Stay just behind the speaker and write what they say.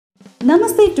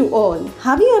Namaste to all.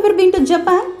 Have you ever been to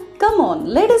Japan? Come on,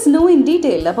 let us know in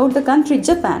detail about the country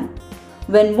Japan.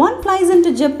 When one flies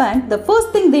into Japan, the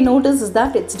first thing they notice is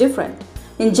that it's different.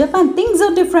 In Japan, things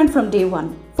are different from day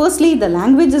one. Firstly, the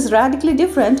language is radically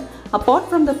different, apart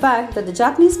from the fact that the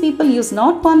Japanese people use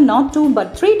not one, not two,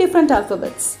 but three different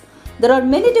alphabets. There are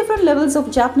many different levels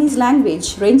of Japanese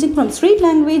language, ranging from street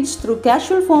language through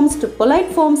casual forms to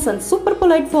polite forms and super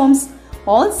polite forms,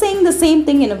 all saying the same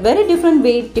thing in a very different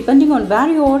way depending on where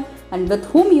you are and with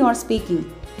whom you are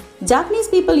speaking. Japanese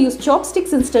people use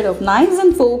chopsticks instead of knives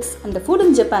and forks, and the food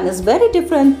in Japan is very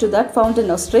different to that found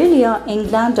in Australia,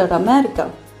 England or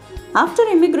America. After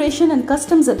immigration and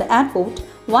customs at the airport,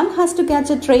 one has to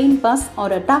catch a train, bus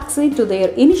or a taxi to their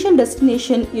initial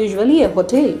destination, usually a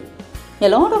hotel. A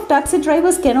lot of taxi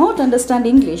drivers cannot understand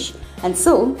English, and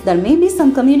so there may be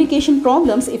some communication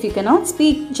problems if you cannot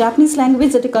speak Japanese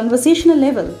language at a conversational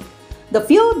level. The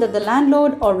fear that the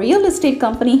landlord or real estate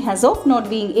company has of not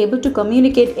being able to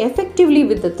communicate effectively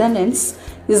with the tenants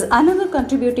is another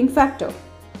contributing factor.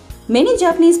 Many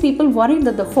Japanese people worry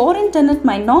that the foreign tenant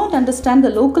might not understand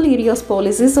the local area's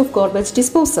policies of garbage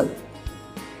disposal.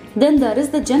 Then there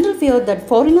is the general fear that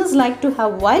foreigners like to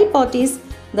have wild parties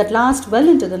that last well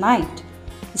into the night.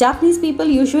 Japanese people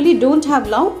usually don't have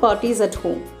loud parties at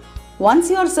home. Once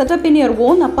you are set up in your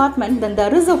own apartment, then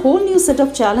there is a whole new set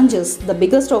of challenges, the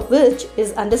biggest of which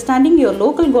is understanding your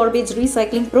local garbage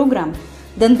recycling program.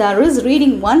 Then there is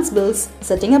reading one's bills,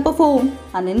 setting up a phone,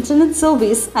 an internet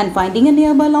service, and finding a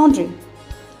nearby laundry.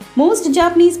 Most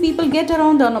Japanese people get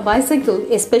around on a bicycle,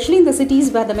 especially in the cities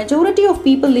where the majority of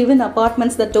people live in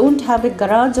apartments that don't have a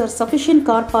garage or sufficient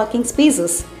car parking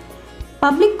spaces.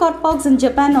 Public car parks in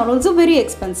Japan are also very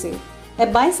expensive. A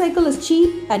bicycle is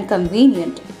cheap and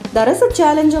convenient. There is a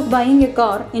challenge of buying a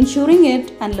car, insuring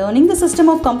it, and learning the system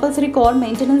of compulsory car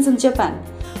maintenance in Japan.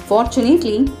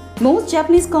 Fortunately, most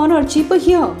Japanese cars are cheaper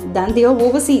here than they are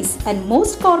overseas, and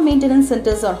most car maintenance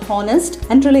centers are honest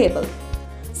and reliable.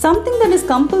 Something that is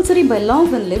compulsory by law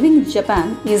when living in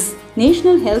Japan is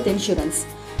national health insurance.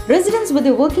 Residents with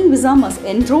a working visa must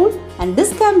enroll, and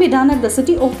this can be done at the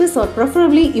city office or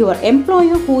preferably your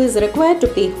employer, who is required to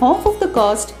pay half of the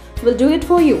cost, will do it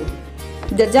for you.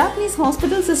 The Japanese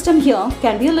hospital system here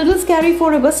can be a little scary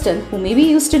for a Western who may be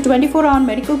used to 24-hour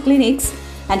medical clinics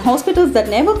and hospitals that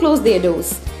never close their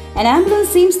doors. An ambulance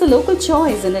seems the local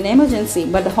choice in an emergency,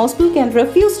 but the hospital can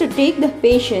refuse to take the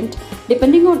patient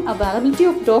depending on availability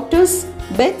of doctors,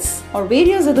 beds or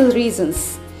various other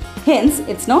reasons. Hence,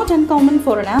 it's not uncommon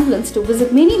for an ambulance to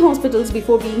visit many hospitals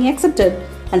before being accepted,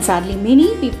 and sadly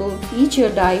many people each year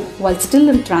die while still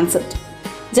in transit.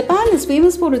 Japan is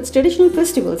famous for its traditional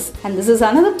festivals, and this is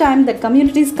another time that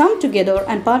communities come together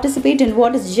and participate in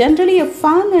what is generally a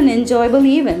fun and enjoyable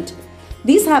event.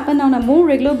 These happen on a more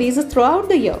regular basis throughout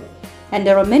the year, and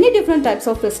there are many different types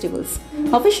of festivals.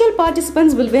 Official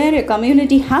participants will wear a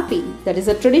community happy, that is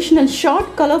a traditional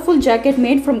short colorful jacket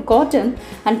made from cotton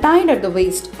and tied at the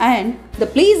waist, and the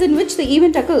place in which the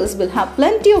event occurs will have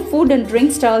plenty of food and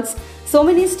drink stalls, so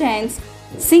many stands,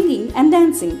 singing and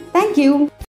dancing. Thank you.